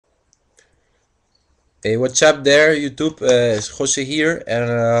Hey, what's up there, YouTube? It's Jose here,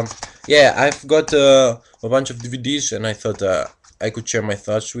 and yeah, I've got a bunch of DVDs, and I thought I could share my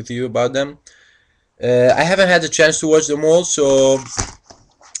thoughts with you about them. I haven't had the chance to watch them all, so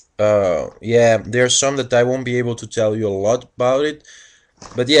yeah, there's some that I won't be able to tell you a lot about it.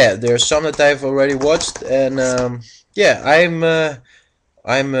 But yeah, there's some that I've already watched, and yeah,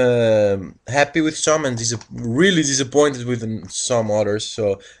 I'm happy with some and really disappointed with some others.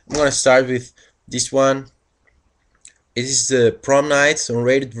 So I'm gonna start with this one. It is the Prom Night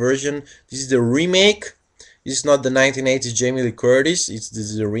unrated version. This is the remake. This is not the 1980s Jamie Lee Curtis. This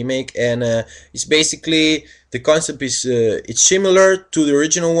is a remake, and it's basically the concept is it's similar to the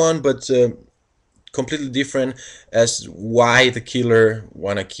original one, but completely different as why the killer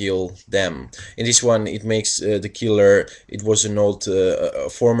wanna kill them. In this one, it makes the killer. It was an old a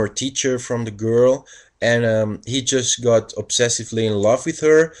former teacher from the girl, and he just got obsessively in love with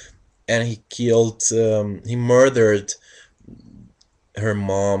her, and he murdered her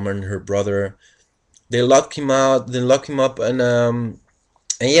mom and her brother. They locked him out. They locked him up, and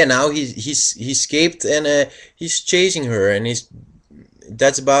yeah, now he escaped, and he's chasing her, and he's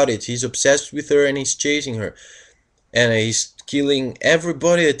that's about it. He's obsessed with her, and he's chasing her, and he's killing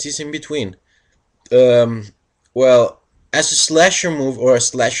everybody that is in between. Um, well, as a slasher movie or a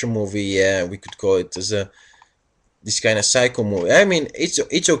slasher movie, yeah, we could call it as a this kind of psycho movie. I mean,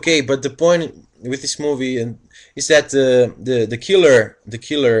 it's okay, but the point with this movie and is that the killer,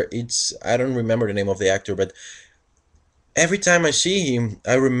 it's I don't remember the name of the actor, but every time I see him,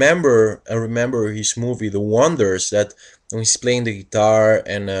 I remember his movie The Wonders, that when he's playing the guitar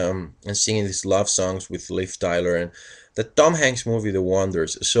and singing these love songs with Liv Tyler, and the Tom Hanks movie The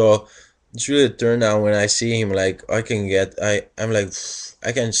Wonders. So it's really a turn down when I see him. Like I'm like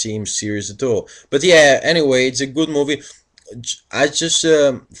I can't see him serious at all. But yeah, anyway, it's a good movie. I just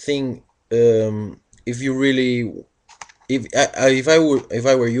think if you really if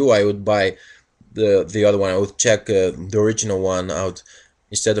I were you, I would buy the other one. I would check the original one out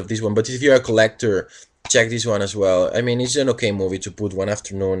instead of this one. But if you're a collector, check this one as well. I mean, it's an okay movie to put one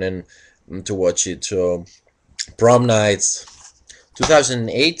afternoon and to watch it. So Prom Nights,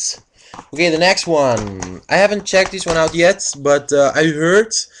 2008. Okay, the next one. I haven't checked this one out yet, but I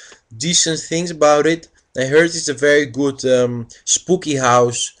heard decent things about it. I heard it's a very good spooky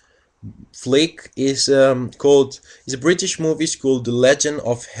house flick. Is a British movie. It's called The Legend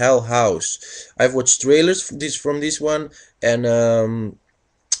of Hell House. I've watched trailers from this one, and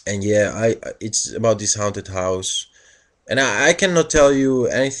yeah, it's about this haunted house, and I cannot tell you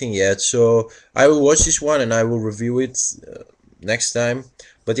anything yet. So I will watch this one and I will review it next time.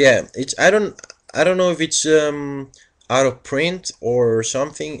 But yeah, I don't know if it's out of print or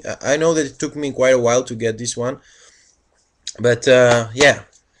something. I know that it took me quite a while to get this one, but yeah,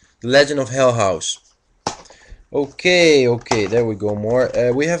 The Legend of Hell House. Okay, okay, there we go. More.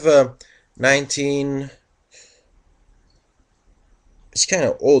 We have a 19. It's kind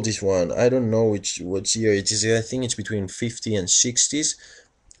of old, this one. I don't know which year it is. I think it's between 50 and 60s.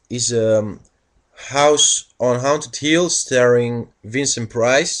 Is House on Haunted Hill, starring Vincent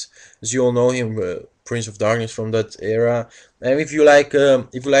Price. As you all know him, Prince of Darkness from that era. And if you like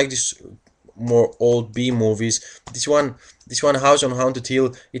this more old B movies, this one House on Haunted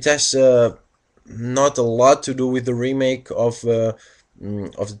Hill, it has not a lot to do with the remake of the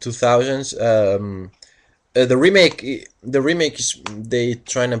 2000s. The remake is they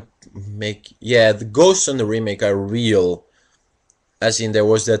trying to make, yeah, the ghosts on the remake are real, as in there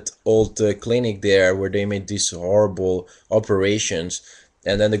was that old clinic there where they made these horrible operations,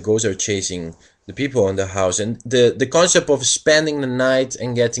 and then the ghosts are chasing the people in the house, and the concept of spending the night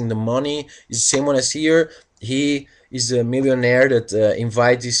and getting the money is the same one as here. He is a millionaire that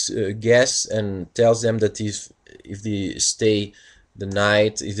invites his guests and tells them that if they stay the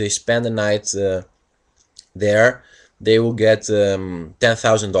night, if they spend the night there, they will get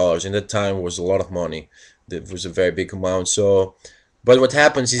 $10,000. In that time was a lot of money. That was a very big amount. So, but what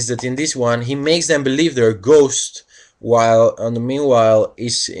happens is that in this one, he makes them believe they're a ghost, while on the meanwhile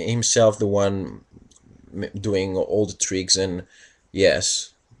is himself the one doing all the tricks and,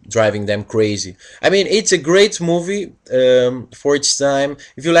 yes, driving them crazy. I mean, it's a great movie for its time.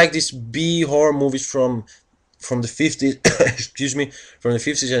 If you like these B horror movies from the 50s, excuse me, from the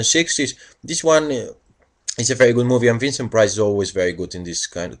 50s and 60s, this one it's a very good movie, and Vincent Price is always very good in this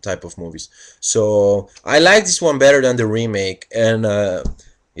kind of type of movies. So I like this one better than the remake, and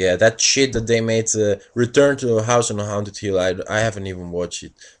yeah, that shit that they made, Return to the House on the Haunted Hill, I haven't even watched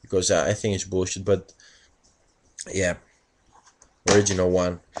it because I think it's bullshit. But yeah, original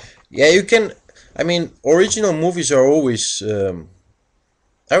one. Yeah, you can. I mean, original movies are always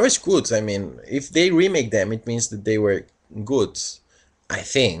Are was good. I mean, if they remake them, it means that they were good, I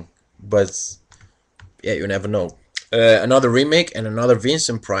think. But yeah, you never know. Another remake and another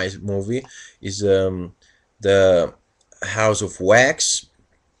Vincent Price movie is the House of Wax,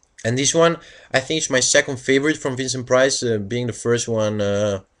 and this one I think is my second favorite from Vincent Price, being the first one.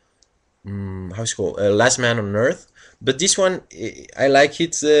 How's it called? Last Man on Earth. But this one, I like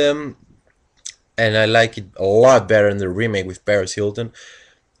it, and I like it a lot better than the remake with Paris Hilton.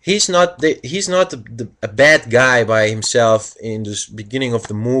 He's not a bad guy by himself in the beginning of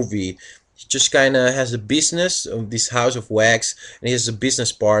the movie. He just kind of has a business of this House of Wax, and he has a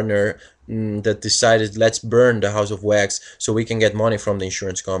business partner, that decided, let's burn the House of Wax so we can get money from the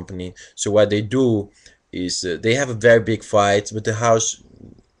insurance company. So what they do is, they have a very big fight, but the house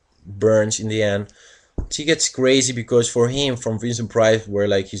burns in the end. He gets crazy because for him, from Vincent Price, were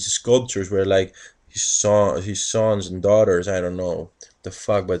like his sculptures were like his sons and daughters. I don't know the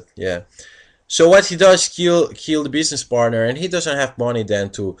fuck, but yeah. So what he does, kill the business partner, and he doesn't have money then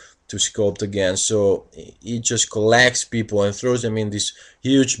to sculpt again. So he just collects people and throws them in this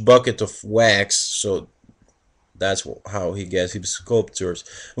huge bucket of wax. So that's how he gets his sculptures.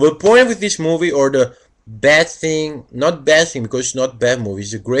 The point with this movie, or the bad thing, not bad thing because it's not a bad movie,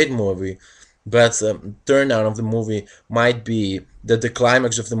 it's a great movie, but turn down of the movie might be that the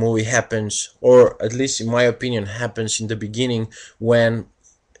climax of the movie happens, or at least in my opinion happens in the beginning, when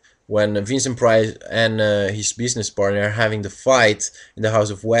Vincent Price and his business partner are having the fight in the House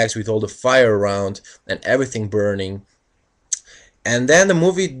of Wax with all the fire around and everything burning, and then the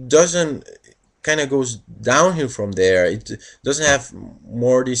movie doesn't, kind of goes downhill from there. It doesn't have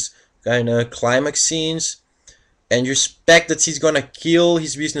more these kind of climax scenes, and you expect that he's gonna kill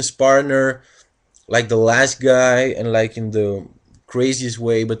his business partner like the last guy and like in the craziest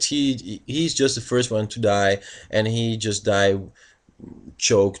way, but he's just the first one to die, and he just died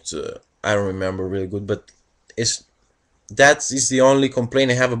choked. I don't remember really good, but it's that is the only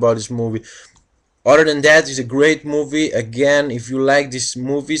complaint I have about this movie. Other than that, it's a great movie. Again, if you like these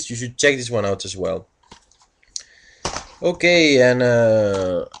movies, you should check this one out as well. Okay, and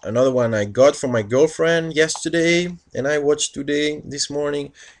another one I got from my girlfriend yesterday, and I watched today, this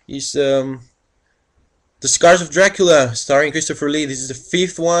morning, is The Scars of Dracula, starring Christopher Lee. This is the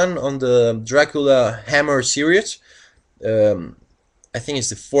fifth one on the Dracula Hammer series. I think it's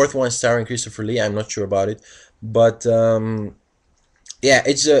the fourth one starring Christopher Lee. I'm not sure about it, but yeah,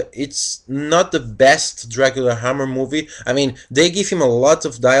 it's not the best Dracula Hammer movie. I mean, they give him a lot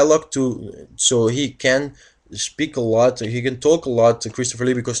of dialogue to, so he can speak a lot. He can talk a lot to Christopher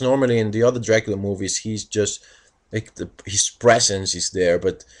Lee, because normally in the other Dracula movies he's just like his presence is there,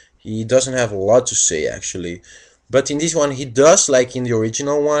 but he doesn't have a lot to say actually. But in this one he does, like in the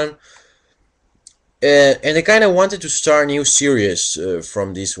original one. And I kind of wanted to start a new series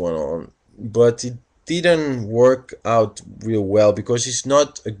from this one on, but it didn't work out real well because it's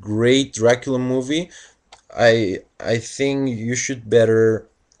not a great Dracula movie. I think you should better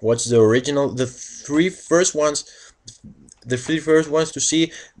watch the original. The three first ones to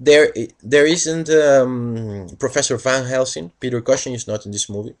see. There isn't Professor Van Helsing. Peter Cushing is not in this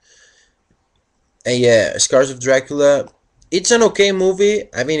movie. And yeah, Scars of Dracula. It's an okay movie.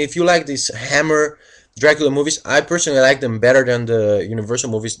 I mean, if you like this Hammer Dracula movies, I personally like them better than the Universal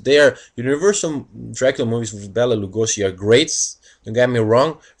movies. They are Universal Dracula movies with Bela Lugosi are great. Don't get me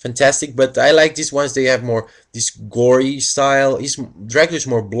wrong, fantastic. But I like these ones. They have more this gory style. Dracula is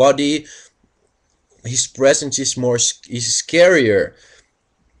more bloody. His presence is scarier.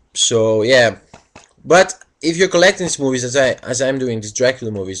 So yeah, but if you're collecting these movies, as I'm doing these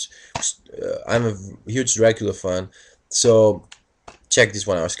Dracula movies, I'm a huge Dracula fan. So check this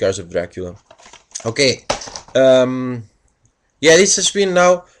one out, Scars of Dracula. Okay, yeah, this has been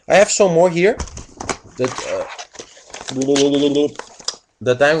now. I have some more here that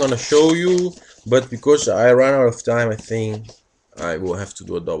that I'm gonna show you, but because I ran out of time, I think I will have to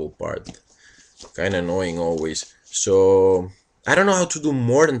do a double part. Kind of annoying always. So I don't know how to do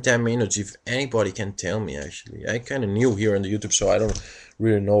more than 10 minutes. If anybody can tell me, actually, I kind of new here on the YouTube, so I don't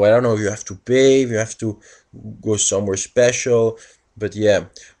really know. I don't know if you have to pay, if you have to go somewhere special. But yeah,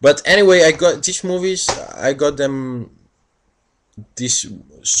 but anyway, I got these movies. I got them.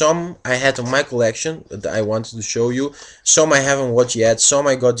 Some I had on my collection that I wanted to show you. Some I haven't watched yet. Some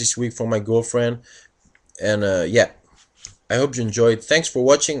I got this week from my girlfriend. And yeah, I hope you enjoyed. Thanks for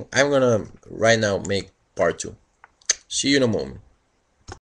watching. I'm gonna right now make part 2. See you in a moment.